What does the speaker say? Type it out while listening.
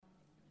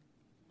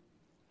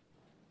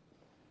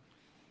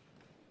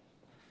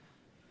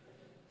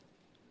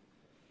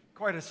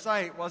Quite a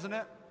sight, wasn't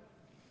it?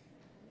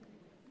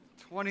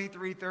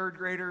 23 third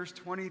graders,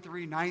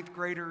 23 ninth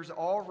graders,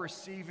 all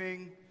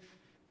receiving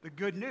the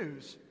good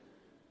news.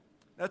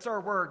 That's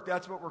our work.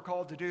 That's what we're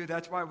called to do.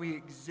 That's why we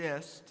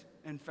exist,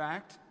 in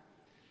fact,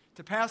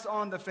 to pass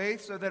on the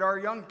faith so that our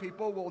young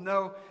people will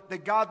know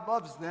that God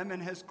loves them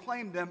and has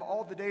claimed them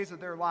all the days of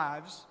their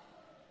lives,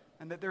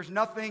 and that there's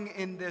nothing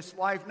in this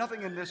life,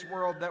 nothing in this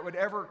world that would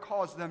ever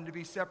cause them to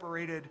be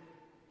separated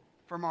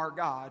from our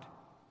God.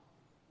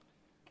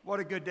 What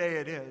a good day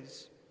it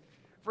is.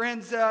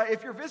 Friends,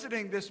 if you're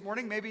visiting this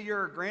morning, maybe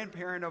you're a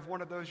grandparent of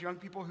one of those young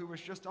people who was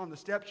just on the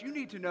steps, you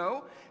need to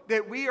know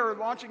that we are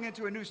launching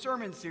into a new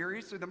sermon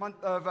series through the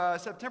month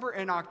of September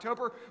and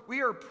October.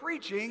 We are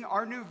preaching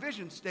our new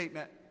vision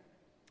statement.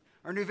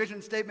 Our new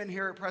vision statement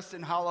here at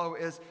Preston Hollow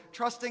is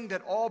trusting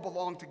that all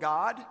belong to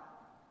God,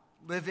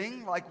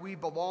 living like we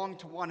belong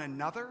to one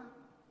another.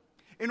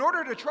 In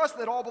order to trust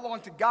that all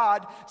belong to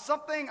God,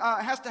 something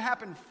has to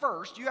happen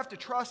first. You have to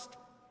trust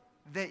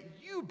that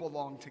you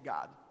belong to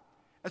God.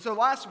 And so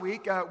last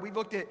week, we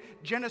looked at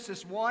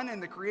Genesis 1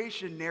 and the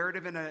creation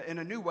narrative in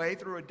a new way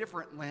through a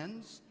different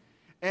lens.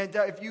 And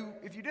if you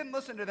didn't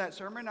listen to that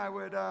sermon, I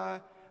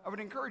would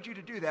encourage you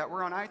to do that.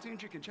 We're on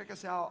iTunes. You can check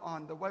us out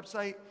on the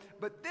website.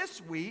 But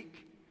this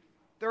week,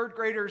 third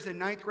graders and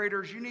ninth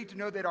graders, you need to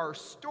know that our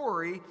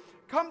story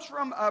comes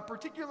from a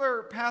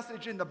particular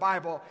passage in the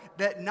Bible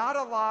that not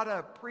a lot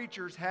of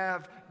preachers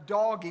have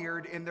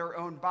dog-eared in their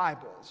own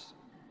Bibles.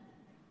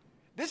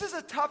 This is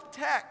a tough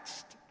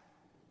text.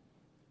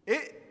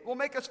 It will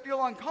make us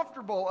feel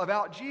uncomfortable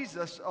about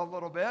Jesus a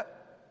little bit.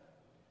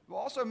 It will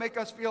also make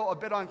us feel a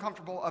bit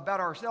uncomfortable about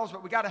ourselves,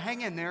 but we got to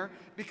hang in there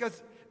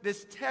because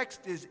this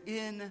text is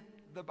in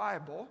the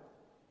Bible.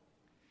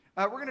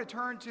 We're going to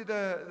turn to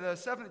the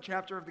 7th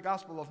chapter of the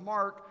Gospel of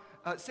Mark.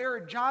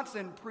 Sarah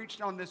Johnson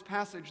preached on this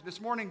passage this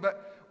morning,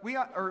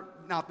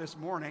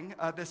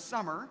 this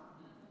summer.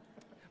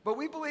 But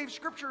we believe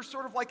Scripture is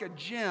sort of like a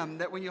gem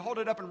that when you hold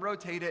it up and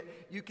rotate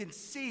it, you can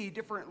see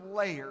different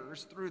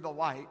layers through the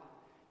light.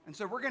 And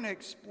so we're going to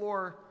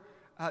explore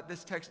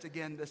this text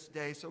again this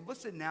day. So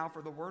listen now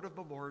for the word of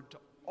the Lord to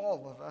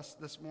all of us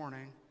this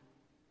morning.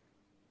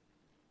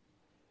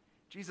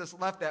 Jesus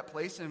left that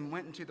place and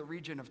went into the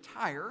region of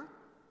Tyre.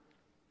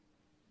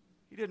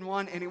 He didn't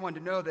want anyone to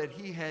know that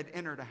he had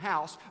entered a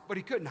house, but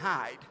he couldn't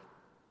hide.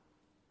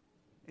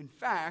 In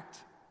fact,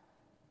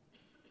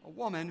 a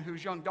woman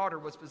whose young daughter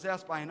was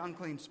possessed by an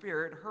unclean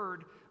spirit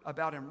heard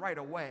about him right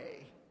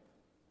away.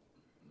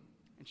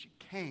 And she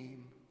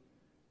came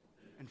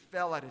and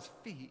fell at his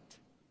feet.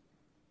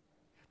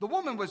 The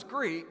woman was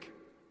Greek,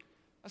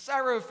 a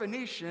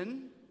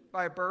Syrophoenician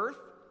by birth.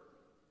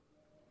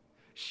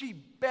 She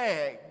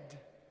begged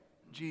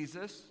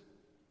Jesus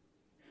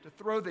to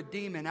throw the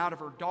demon out of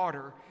her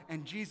daughter,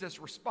 and Jesus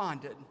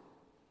responded,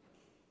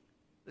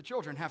 "The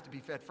children have to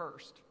be fed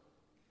first.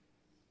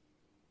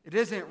 It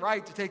isn't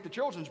right to take the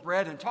children's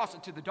bread and toss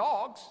it to the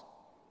dogs."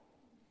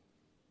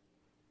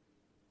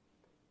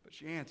 But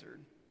she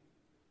answered,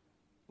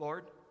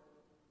 Lord,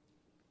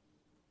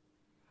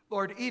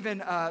 even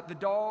the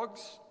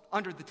dogs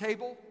under the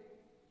table,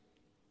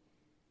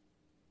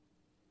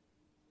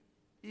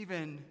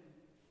 even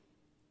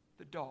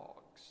the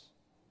dogs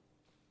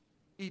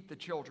eat the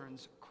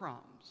children's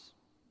crumbs.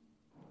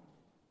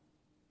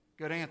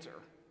 Good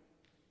answer,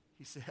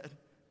 he said.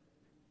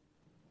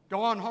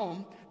 Go on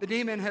home. The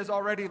demon has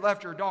already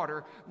left your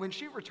daughter. When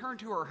she returned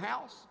to her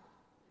house,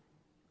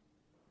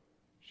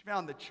 she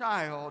found the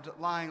child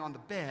lying on the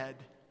bed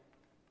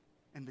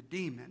and the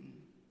demon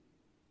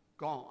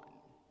gone.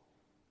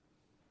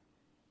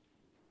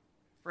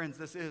 Friends,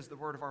 this is the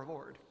word of our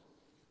Lord.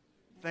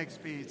 Thanks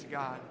be to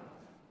God.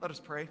 Let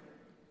us pray.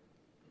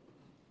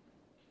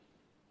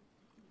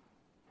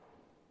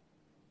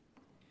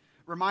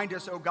 Remind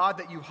us, O God,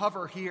 that you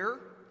hover here.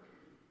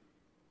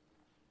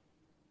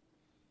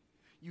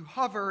 You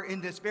hover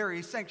in this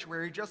very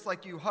sanctuary, just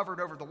like you hovered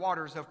over the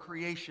waters of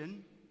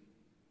creation.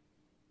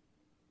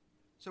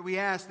 So we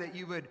ask that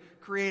you would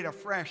create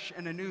afresh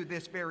and anew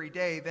this very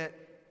day, that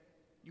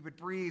you would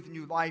breathe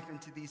new life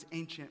into these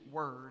ancient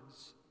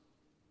words.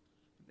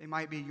 They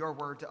might be your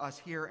word to us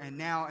here and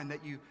now, and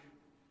that you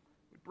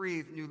would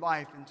breathe new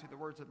life into the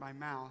words of my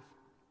mouth,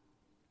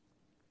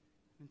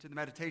 into the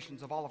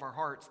meditations of all of our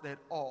hearts, that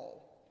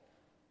all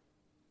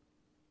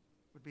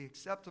would be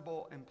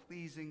acceptable and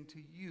pleasing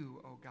to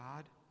you, O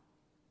God,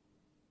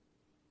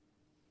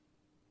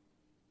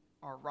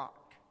 our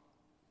rock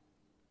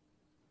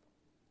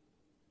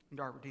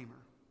and our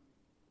Redeemer.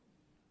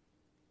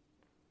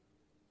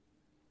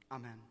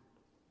 Amen.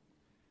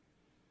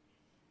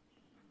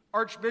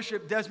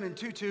 Archbishop Desmond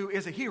Tutu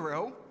is a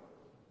hero.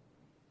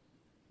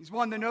 He's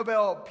won the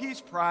Nobel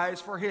Peace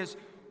Prize for his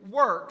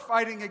work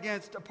fighting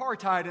against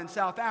apartheid in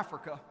South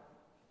Africa.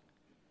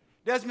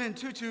 Desmond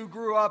Tutu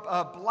grew up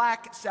a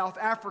black South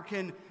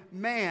African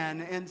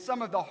man in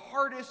some of the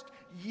hardest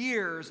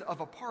years of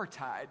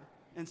apartheid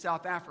in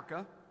South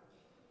Africa.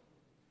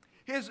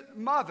 His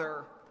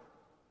mother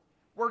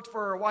worked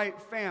for a white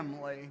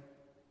family,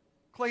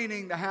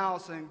 cleaning the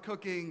house and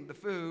cooking the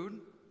food.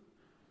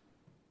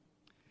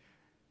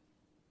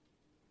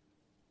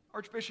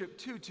 Archbishop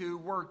Tutu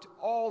worked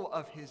all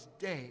of his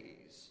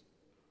days,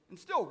 and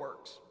still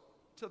works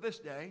to this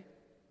day,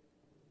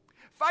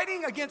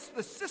 fighting against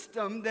the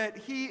system that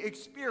he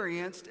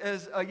experienced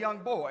as a young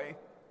boy,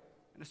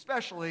 and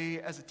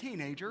especially as a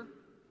teenager.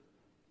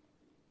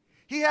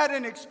 He had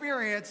an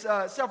experience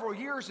several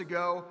years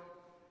ago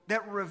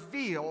that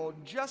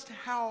revealed just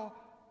how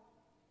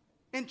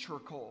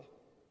integral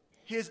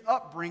his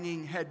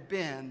upbringing had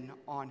been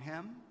on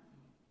him.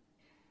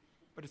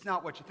 But it's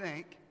not what you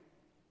think.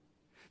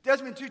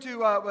 Desmond Tutu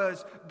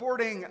was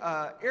boarding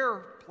an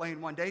airplane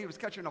one day. He was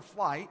catching a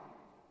flight.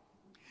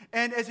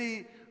 And as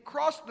he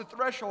crossed the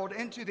threshold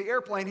into the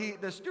airplane,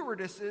 the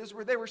stewardesses,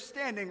 they were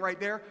standing right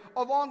there,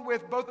 along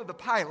with both of the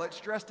pilots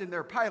dressed in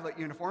their pilot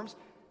uniforms.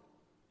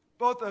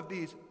 Both of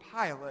these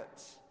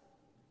pilots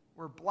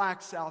were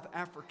black South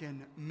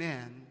African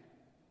men.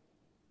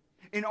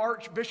 And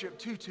Archbishop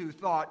Tutu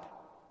thought,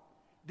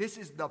 this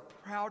is the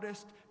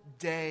proudest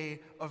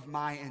day of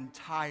my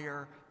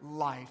entire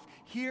life.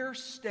 Here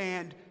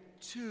stand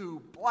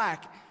two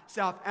black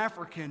South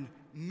African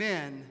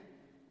men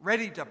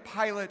ready to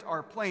pilot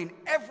our plane.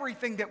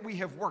 Everything that we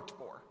have worked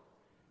for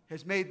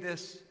has made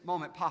this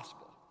moment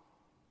possible.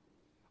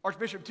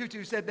 Archbishop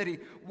Tutu said that he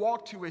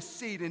walked to his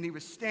seat and he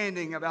was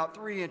standing about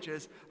 3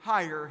 inches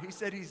higher. He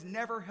said he's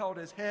never held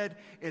his head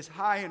as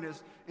high in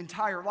his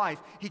entire life.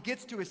 He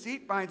gets to his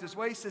seat, finds his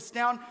way, sits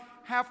down.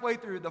 Halfway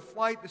through the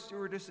flight, the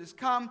stewardesses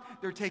come.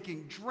 They're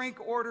taking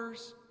drink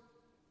orders.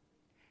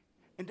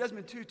 And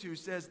Desmond Tutu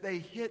says they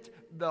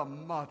hit the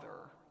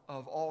mother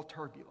of all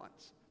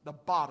turbulence. The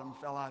bottom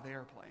fell out of the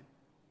airplane.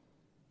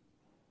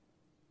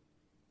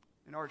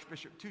 And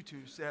Archbishop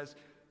Tutu says,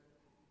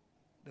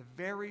 the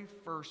very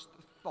first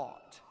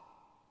thought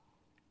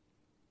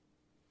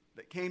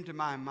that came to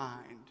my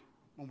mind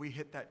when we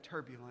hit that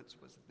turbulence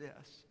was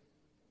this.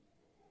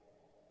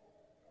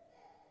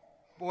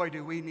 Boy,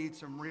 do we need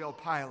some real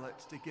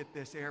pilots to get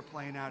this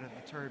airplane out of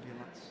the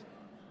turbulence.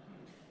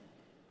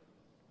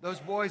 Those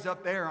boys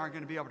up there aren't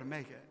going to be able to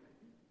make it.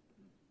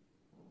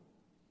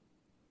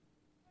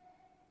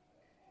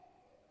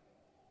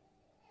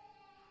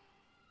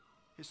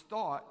 His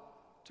thought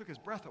took his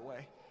breath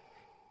away.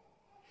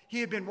 He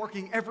had been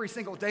working every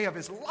single day of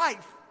his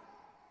life.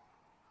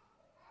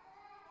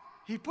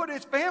 He put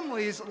his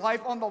family's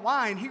life on the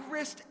line. He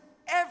risked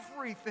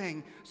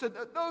everything so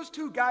that those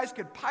two guys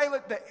could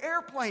pilot the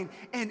airplane.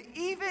 And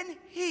even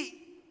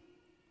he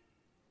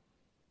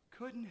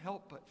couldn't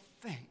help but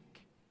think,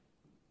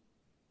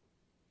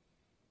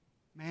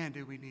 man,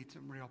 do we need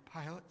some real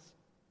pilots?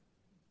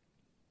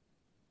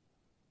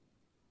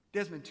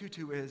 Desmond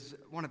Tutu is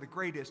one of the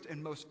greatest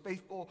and most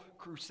faithful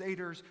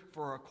crusaders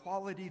for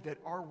equality that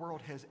our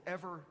world has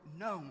ever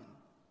known.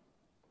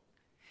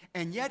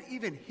 And yet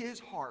even his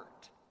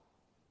heart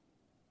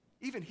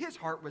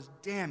was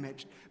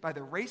damaged by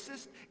the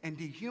racist and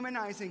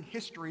dehumanizing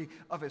history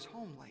of his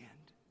homeland.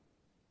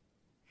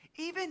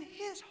 Even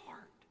his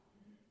heart.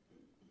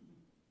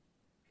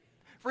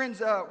 Friends,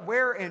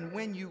 where and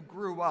when you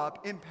grew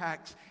up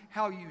impacts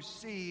how you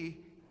see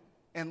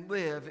and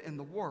live in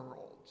the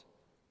world.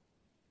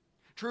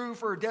 True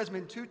for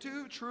Desmond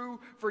Tutu, true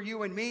for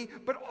you and me,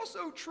 but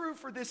also true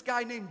for this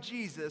guy named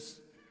Jesus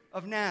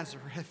of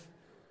Nazareth.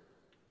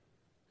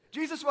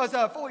 Jesus was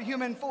fully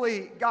human,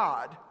 fully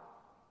God.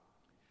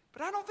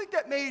 But I don't think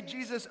that made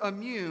Jesus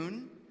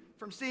immune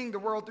from seeing the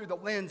world through the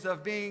lens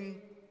of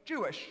being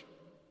Jewish,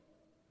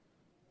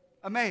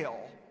 a male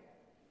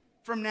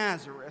from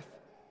Nazareth.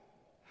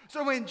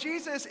 So when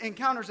Jesus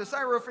encounters a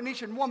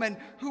Syrophoenician woman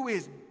who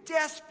is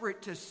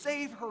desperate to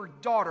save her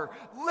daughter,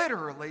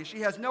 literally,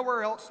 she has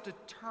nowhere else to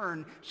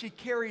turn. She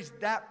carries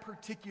that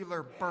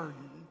particular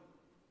burden.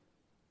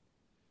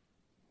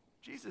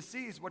 Jesus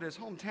sees what his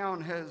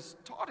hometown has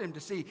taught him to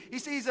see. He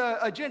sees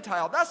a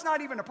Gentile. That's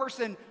not even a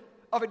person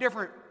of a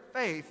different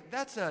faith.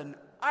 That's an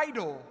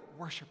idol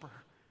worshiper.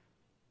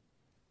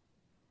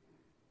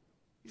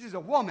 He sees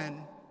a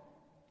woman.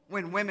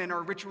 When women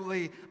are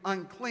ritually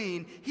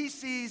unclean, he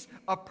sees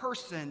a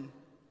person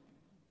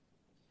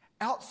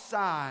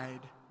outside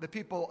the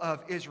people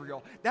of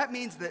Israel. That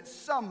means that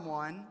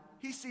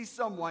he sees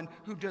someone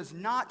who does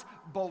not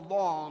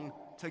belong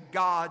to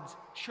God's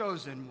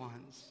chosen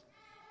ones.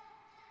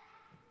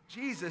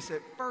 Jesus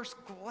at first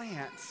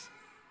glance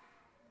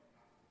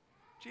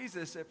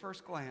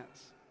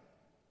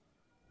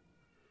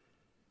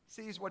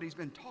sees what he's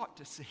been taught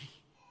to see.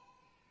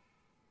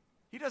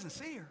 He doesn't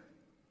see her.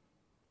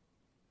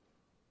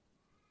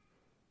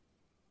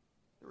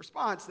 The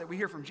response that we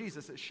hear from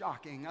Jesus is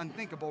shocking,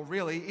 unthinkable,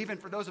 really, even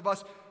for those of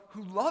us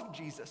who love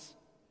Jesus,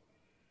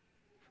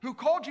 who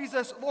call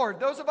Jesus Lord,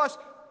 those of us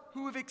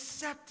who have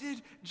accepted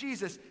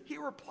Jesus. He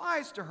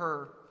replies to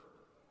her,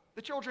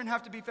 the children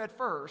have to be fed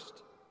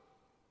first.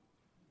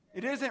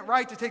 It isn't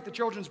right to take the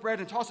children's bread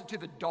and toss it to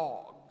the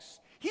dogs.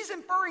 He's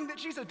inferring that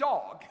she's a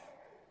dog.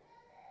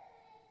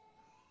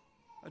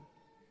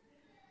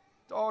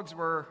 Dogs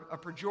were a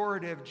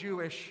pejorative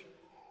Jewish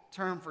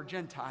term for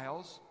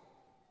Gentiles.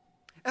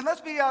 And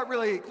let's be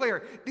really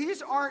clear.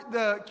 These aren't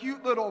the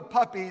cute little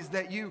puppies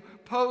that you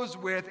pose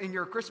with in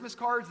your Christmas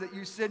cards that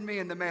you send me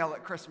in the mail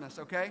at Christmas,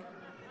 okay?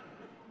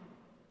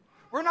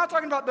 We're not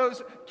talking about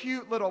those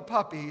cute little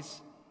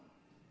puppies.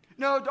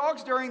 No,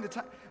 dogs during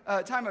the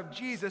time of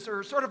Jesus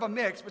are sort of a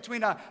mix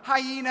between a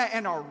hyena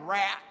and a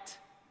rat.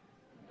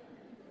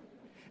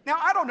 Now,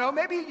 I don't know,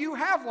 maybe you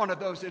have one of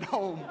those at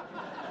home.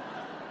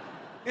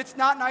 It's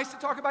not nice to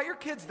talk about your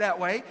kids that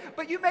way,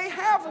 but you may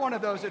have one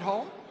of those at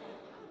home.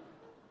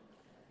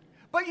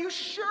 But you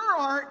sure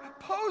aren't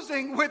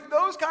posing with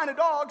those kind of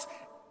dogs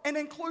and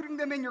including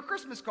them in your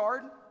Christmas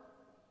card.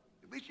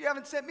 At least you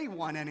haven't sent me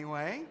one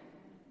anyway.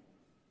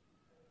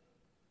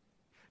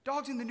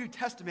 Dogs in the New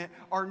Testament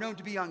are known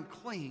to be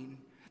unclean.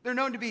 They're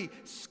known to be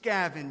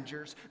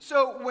scavengers.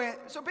 So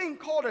being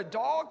called a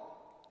dog,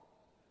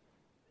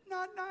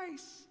 not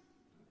nice.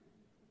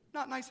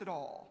 Not nice at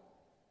all.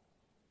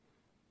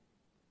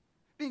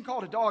 Being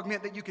called a dog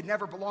meant that you could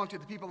never belong to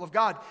the people of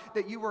God,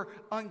 that you were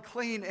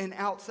unclean and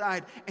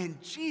outside.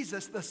 And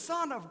Jesus, the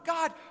Son of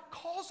God,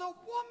 calls a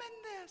woman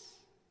this.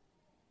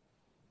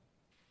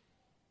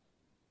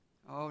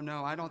 Oh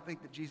no, I don't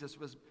think that Jesus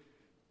was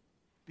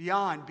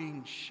beyond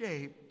being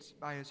shaped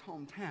by his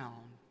hometown.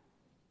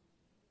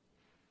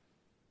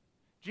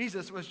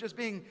 Jesus was just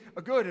being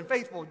a good and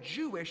faithful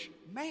Jewish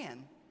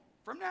man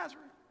from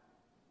Nazareth.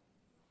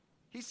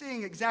 He's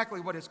seeing exactly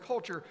what his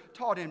culture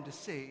taught him to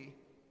see.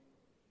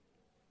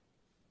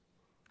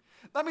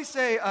 Let me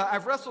say,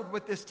 I've wrestled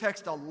with this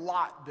text a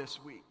lot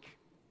this week.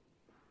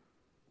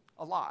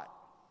 A lot.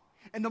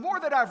 And the more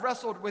that I've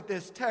wrestled with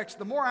this text,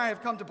 the more I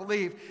have come to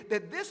believe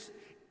that this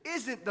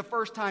isn't the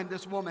first time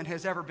this woman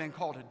has ever been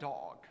called a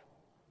dog.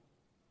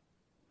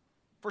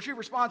 For she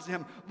responds to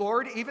him,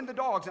 "Lord, even the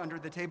dogs under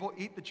the table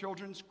eat the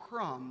children's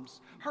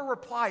crumbs." Her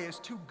reply is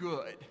too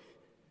good.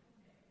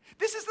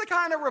 This is the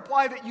kind of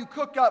reply that you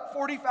cook up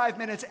 45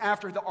 minutes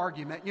after the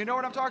argument. You know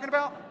what I'm talking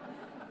about?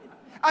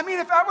 I mean,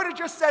 if I would have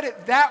just said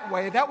it that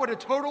way, that would have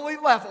totally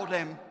leveled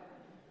him.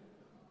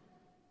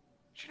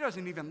 She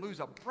doesn't even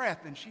lose a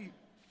breath, and she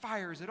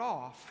fires it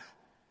off.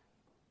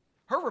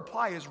 Her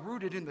reply is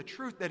rooted in the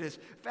truth that is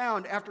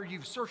found after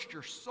you've searched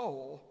your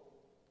soul.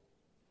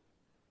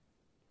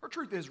 Her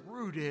truth is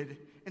rooted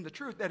in the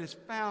truth that is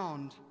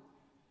found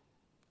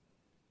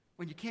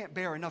when you can't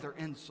bear another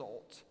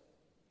insult,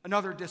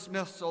 another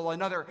dismissal,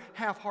 another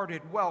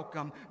half-hearted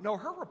welcome. No,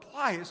 her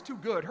reply is too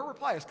good. Her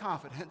reply is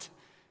confident.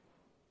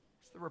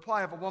 The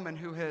reply of a woman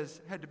who has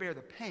had to bear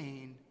the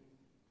pain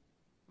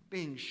of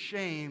being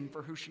shamed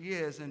for who she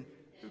is and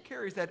who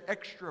carries that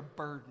extra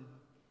burden.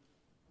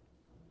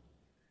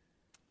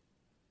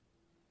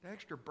 The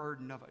extra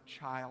burden of a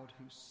child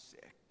who's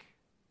sick.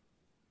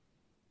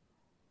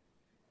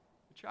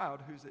 A child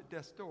who's at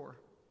death's door.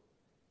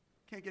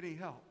 Can't get any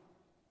help.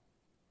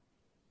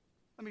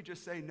 Let me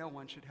just say, no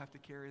one should have to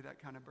carry that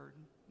kind of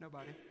burden.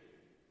 Nobody.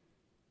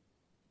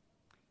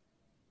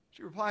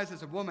 She replies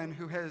as a woman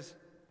who has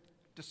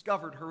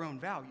discovered her own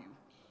value,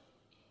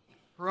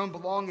 her own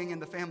belonging in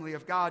the family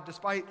of God,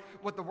 despite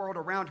what the world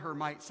around her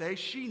might say.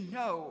 She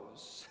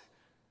knows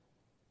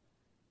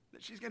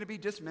that she's going to be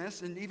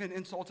dismissed and even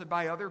insulted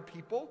by other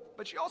people,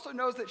 but she also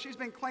knows that she's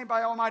been claimed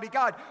by Almighty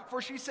God,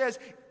 for she says,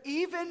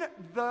 even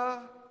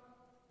the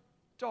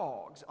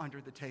dogs under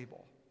the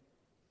table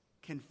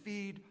can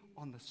feed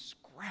on the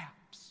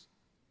scraps.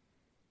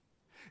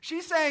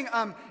 She's saying,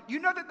 you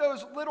know that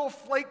those little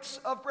flakes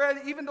of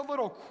bread, even the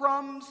little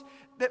crumbs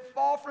that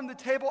fall from the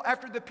table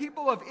after the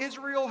people of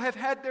Israel have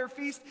had their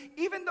feast,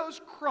 even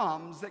those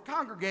crumbs that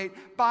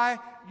congregate by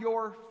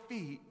your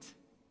feet,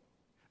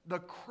 the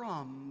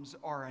crumbs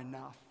are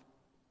enough.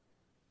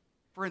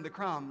 For in the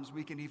crumbs,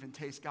 we can even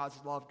taste God's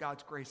love,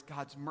 God's grace,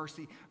 God's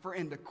mercy. For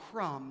in the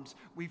crumbs,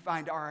 we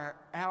find our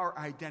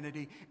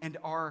identity and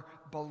our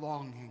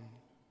belonging.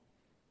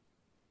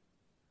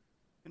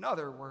 In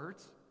other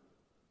words,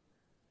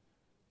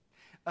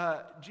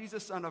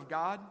 Jesus, Son of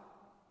God,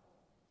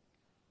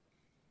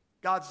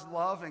 God's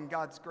love and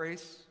God's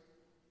grace,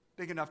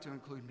 big enough to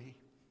include me.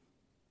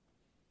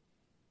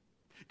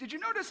 Did you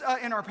notice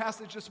in our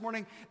passage this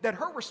morning that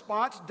her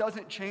response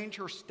doesn't change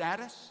her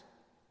status?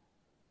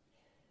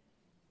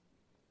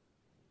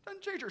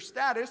 Doesn't change her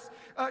status.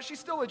 She's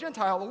still a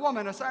Gentile, a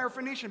woman, a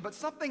Syrophoenician, but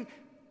something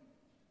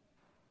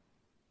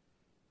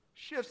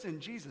shifts in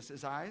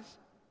Jesus' eyes.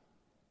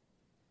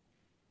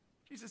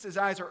 Jesus'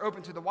 eyes are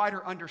open to the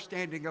wider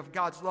understanding of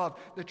God's love,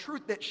 the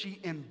truth that she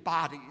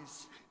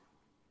embodies.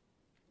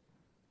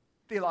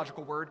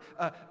 Theological word,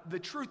 the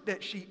truth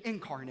that she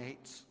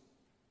incarnates.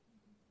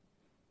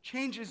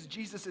 Changes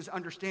Jesus'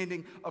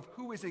 understanding of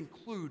who is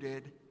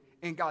included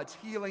in God's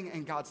healing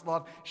and God's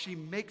love. She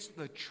makes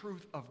the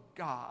truth of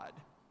God.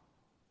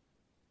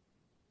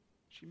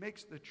 She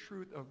makes the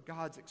truth of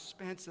God's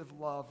expansive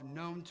love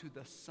known to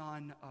the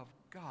Son of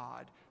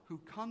God, who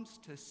comes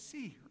to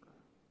see her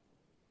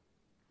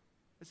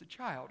as a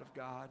child of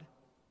God.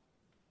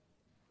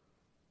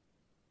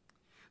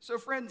 So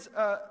friends,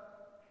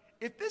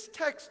 if this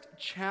text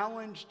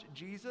challenged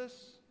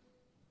Jesus,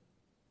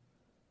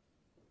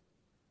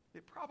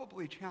 it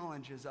probably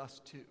challenges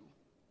us too.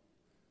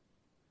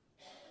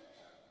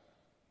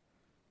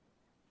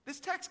 This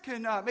text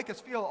can make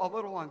us feel a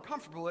little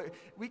uncomfortable.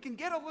 We can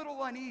get a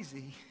little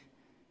uneasy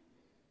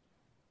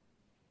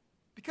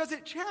because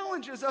it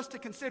challenges us to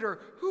consider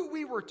who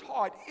we were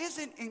taught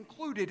isn't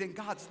included in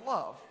God's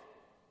love.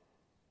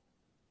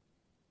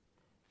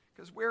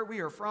 Because where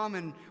we are from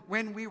and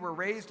when we were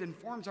raised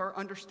informs our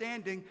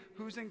understanding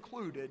who's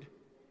included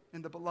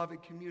in the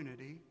beloved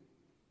community.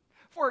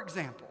 For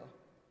example,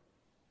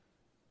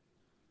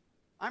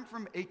 I'm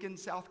from Aiken,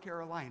 South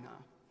Carolina.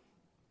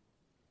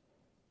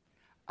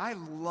 I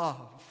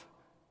love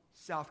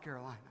South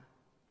Carolina.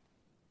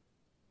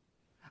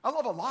 I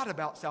love a lot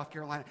about South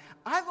Carolina.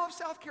 I love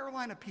South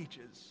Carolina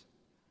peaches.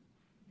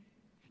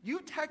 You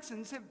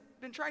Texans have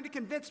been trying to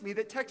convince me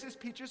that Texas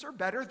peaches are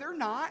better. They're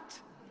not.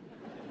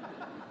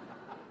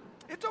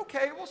 It's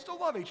okay, we'll still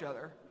love each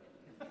other.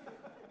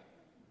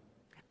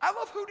 I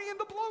love Hootie and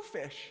the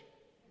Blowfish.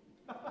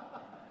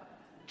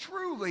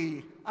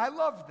 Truly, I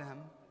love them.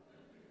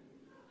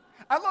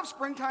 I love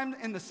springtime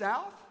in the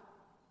South.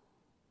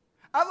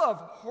 I love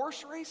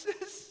horse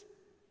races.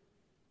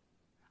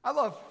 I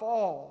love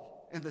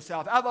fall in the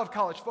South. I love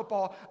college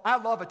football. I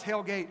love a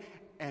tailgate.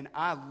 And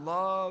I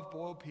love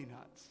boiled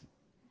peanuts.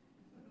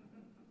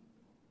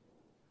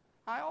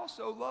 I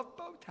also love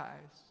bow ties.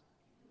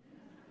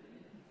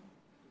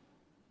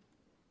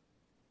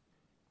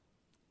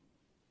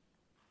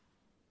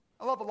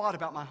 I love a lot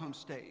about my home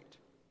state.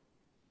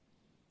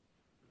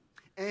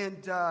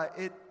 And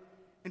it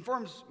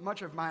informs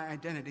much of my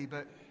identity,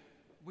 but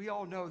we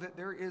all know that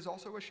there is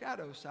also a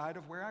shadow side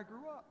of where I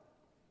grew up.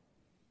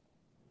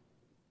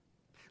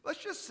 Let's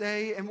just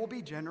say, and we'll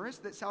be generous,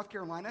 that South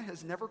Carolina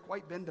has never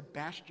quite been the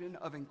bastion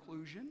of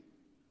inclusion.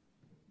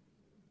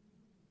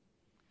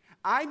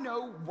 I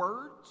know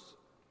words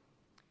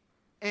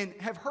and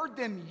have heard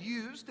them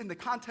used in the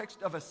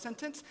context of a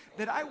sentence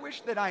that I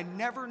wish that I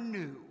never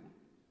knew.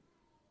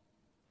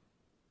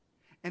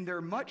 And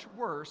they're much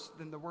worse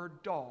than the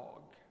word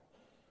dog.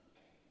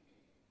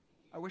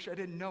 I wish I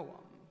didn't know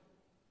them.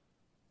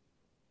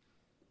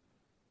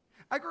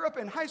 I grew up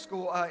in high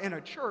school in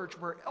a church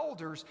where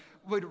elders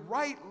would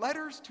write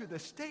letters to the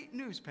state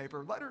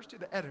newspaper, letters to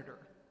the editor,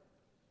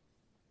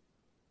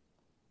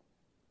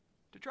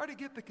 to try to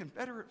get the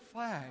Confederate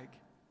flag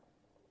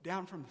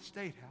down from the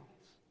State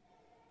House.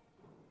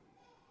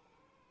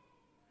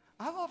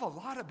 I love a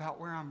lot about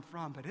where I'm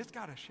from, but it's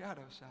got a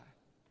shadow side.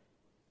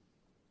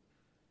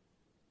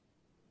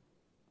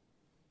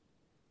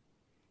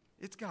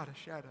 It's got a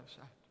shadow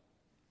side.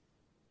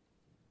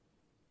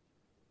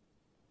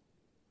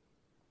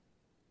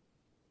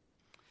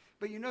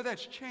 But you know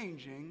that's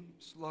changing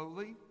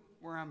slowly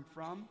where I'm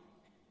from.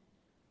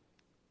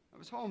 I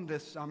was home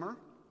this summer.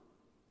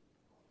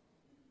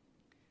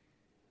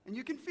 And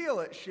you can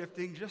feel it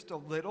shifting just a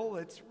little.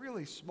 It's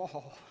really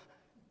small.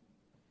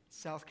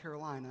 South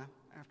Carolina,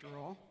 after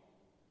all.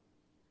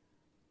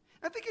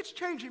 I think it's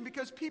changing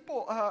because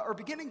people are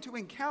beginning to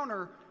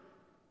encounter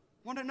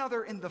one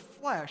another in the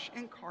flesh,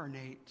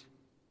 incarnate.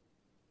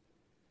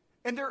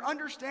 And their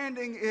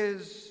understanding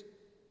is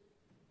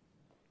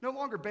no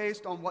longer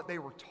based on what they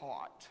were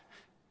taught,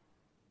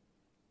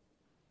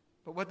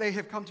 but what they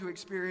have come to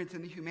experience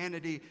in the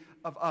humanity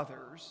of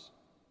others.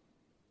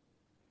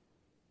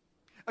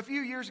 A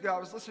few years ago, I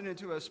was listening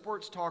to a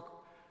sports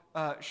talk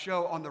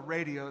show on the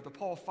radio, the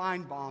Paul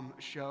Feinbaum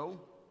Show.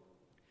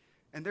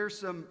 And there's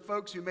some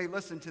folks who may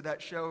listen to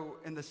that show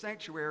in the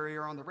sanctuary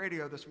or on the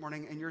radio this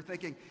morning, and you're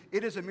thinking,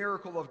 it is a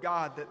miracle of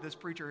God that this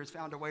preacher has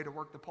found a way to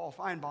work the Paul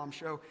Feinbaum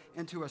Show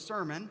into a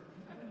sermon.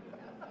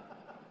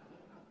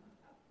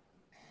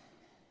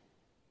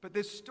 But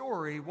this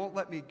story won't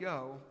let me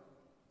go.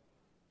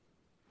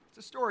 It's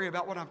a story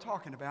about what I'm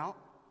talking about.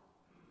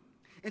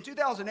 In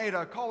 2008,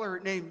 a caller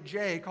named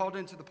Jay called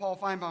into the Paul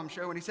Feinbaum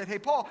Show, and he said, "Hey,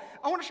 Paul,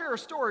 I want to share a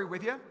story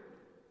with you."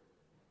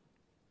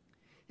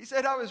 He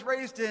said, "I was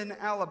raised in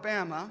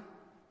Alabama,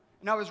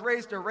 and I was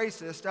raised a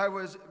racist. I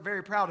was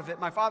very proud of it.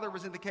 My father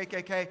was in the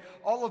KKK.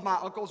 All of my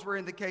uncles were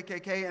in the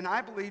KKK, and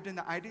I believed in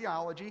the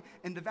ideology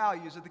and the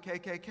values of the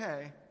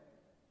KKK.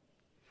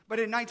 But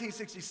in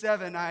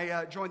 1967,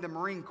 I joined the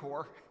Marine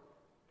Corps.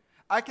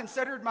 I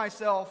considered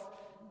myself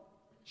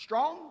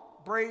strong,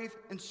 brave,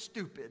 and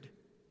stupid.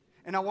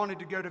 And I wanted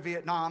to go to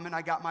Vietnam, and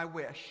I got my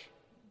wish.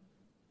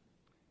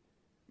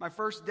 My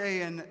first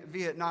day in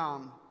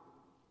Vietnam,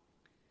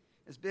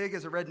 as big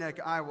as a redneck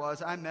I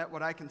was, I met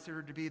what I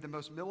considered to be the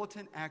most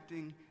militant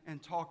acting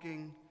and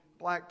talking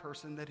black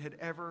person that had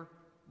ever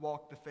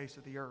walked the face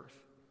of the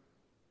earth.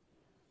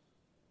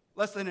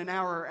 Less than an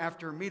hour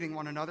after meeting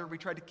one another, we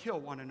tried to kill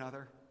one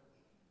another.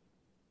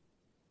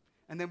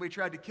 And then we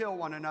tried to kill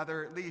one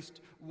another at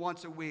least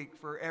once a week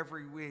for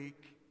every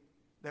week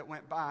that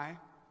went by.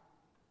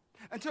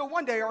 Until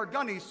one day our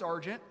gunny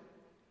sergeant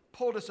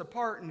pulled us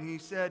apart and he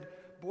said,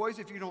 "Boys,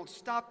 if you don't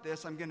stop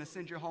this, I'm going to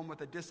send you home with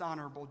a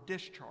dishonorable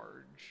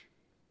discharge."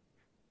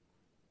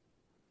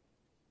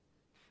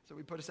 So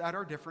we put aside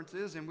our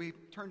differences and we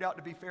turned out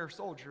to be fair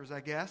soldiers, I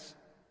guess.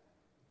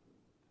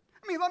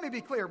 I mean, let me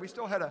be clear, we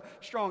still had a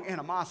strong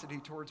animosity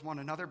towards one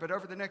another, but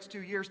over the next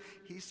 2 years,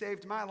 he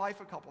saved my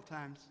life a couple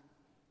times.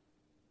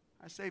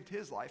 I saved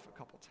his life a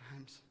couple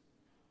times.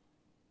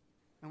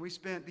 And we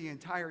spent the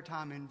entire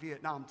time in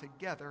Vietnam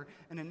together.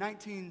 And in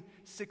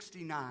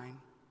 1969,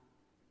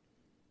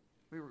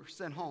 we were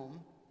sent home.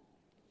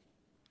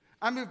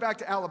 I moved back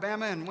to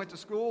Alabama and went to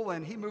school,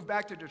 and he moved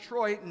back to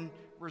Detroit and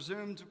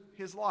resumed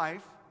his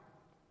life.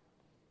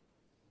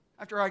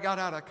 After I got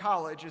out of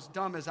college, as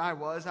dumb as I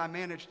was, I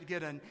managed to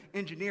get an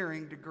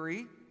engineering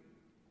degree.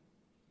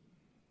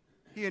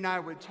 He and I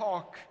would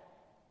talk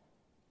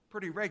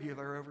pretty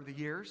regular over the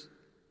years.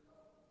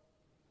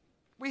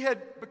 We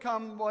had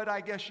become what I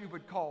guess you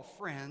would call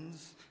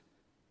friends.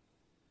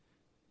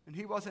 And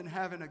he wasn't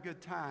having a good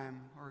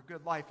time or a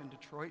good life in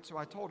Detroit, so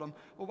I told him,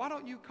 well, why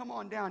don't you come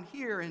on down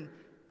here and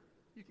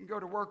you can go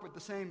to work with the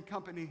same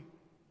company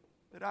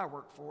that I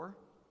work for.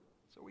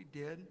 So we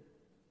did.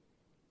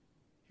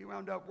 He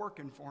wound up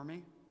working for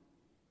me.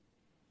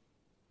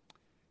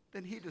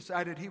 Then he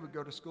decided he would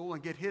go to school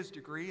and get his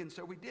degree, and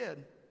so we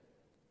did.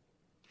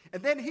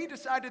 And then he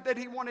decided that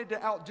he wanted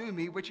to outdo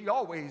me, which he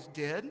always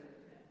did.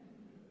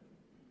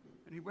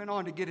 And he went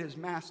on to get his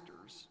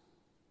master's.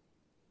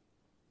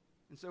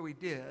 And so he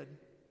did.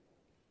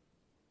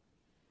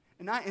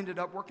 And I ended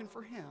up working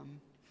for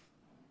him.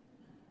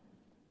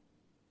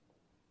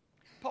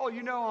 Paul,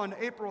 you know, on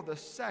April the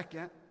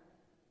 2nd,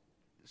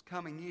 this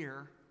coming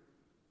year,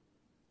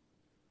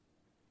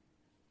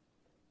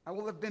 I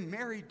will have been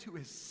married to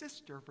his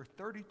sister for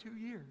 32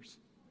 years.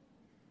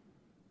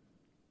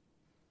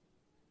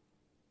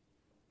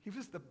 He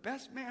was the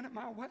best man at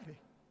my wedding.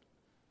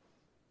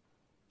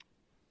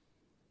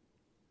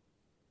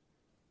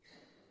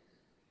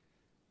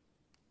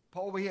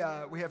 Paul, we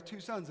have 2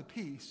 sons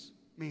apiece,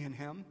 me and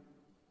him.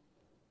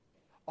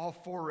 All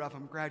 4 of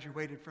them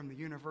graduated from the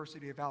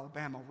University of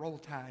Alabama. Roll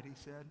Tide, he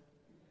said.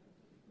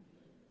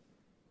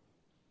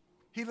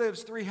 He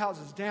lives 3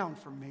 houses down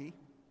from me.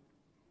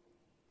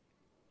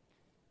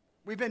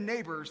 We've been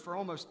neighbors for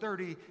almost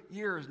 30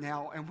 years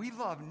now, and we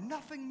love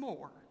nothing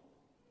more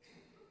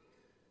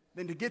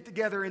than to get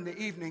together in the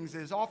evenings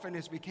as often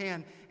as we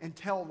can and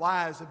tell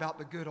lies about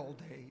the good old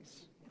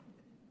days.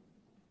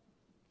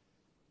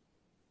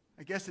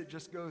 I guess it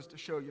just goes to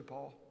show you,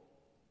 Paul,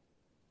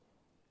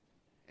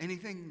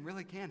 anything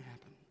really can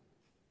happen.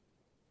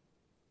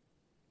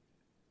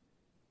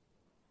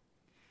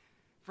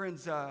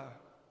 Friends,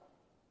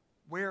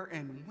 where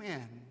and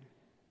when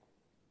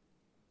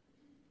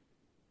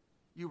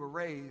you were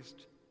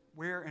raised,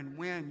 where and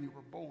when you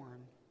were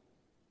born,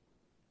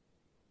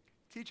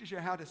 teaches you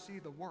how to see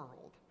the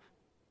world.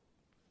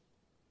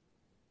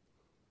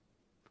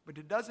 But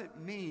it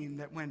doesn't mean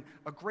that when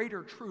a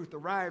greater truth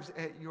arrives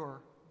at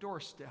your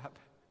doorstep,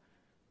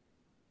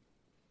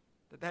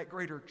 that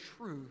greater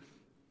truth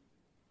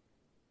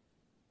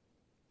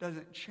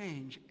doesn't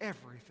change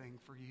everything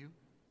for you.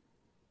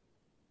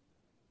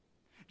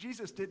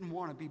 Jesus didn't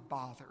want to be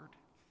bothered.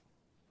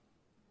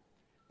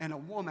 And a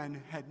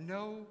woman had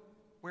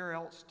nowhere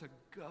else to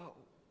go.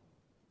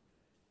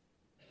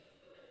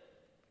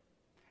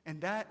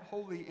 And that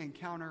holy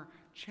encounter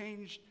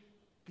changed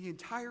the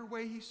entire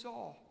way he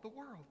saw the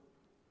world.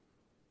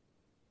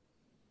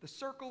 The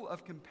circle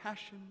of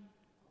compassion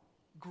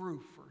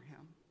grew for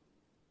him.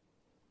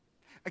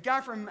 A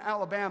guy from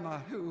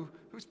Alabama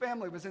whose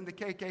family was in the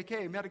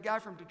KKK met a guy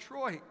from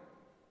Detroit.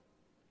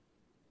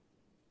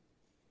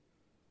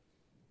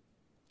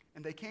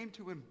 And they came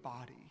to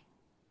embody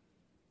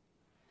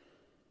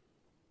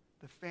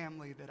the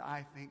family that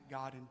I think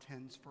God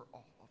intends for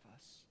all of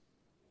us.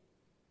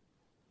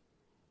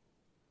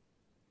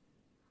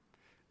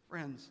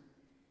 Friends,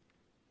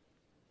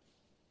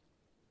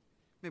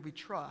 may we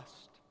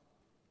trust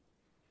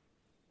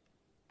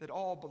that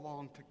all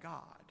belong to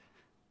God.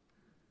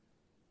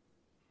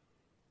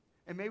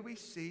 And may we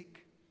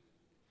seek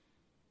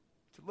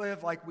to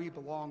live like we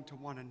belong to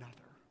one another.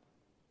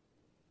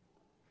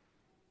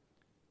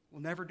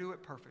 We'll never do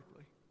it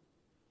perfectly.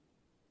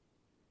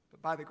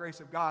 But by the grace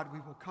of God, we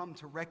will come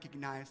to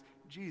recognize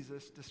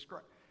Jesus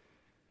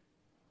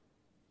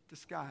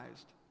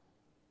disguised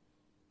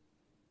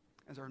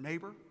as our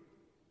neighbor,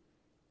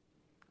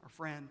 our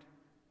friend,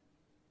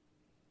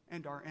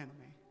 and our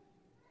enemy.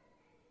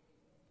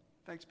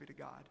 Thanks be to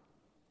God.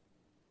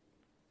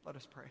 Let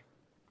us pray.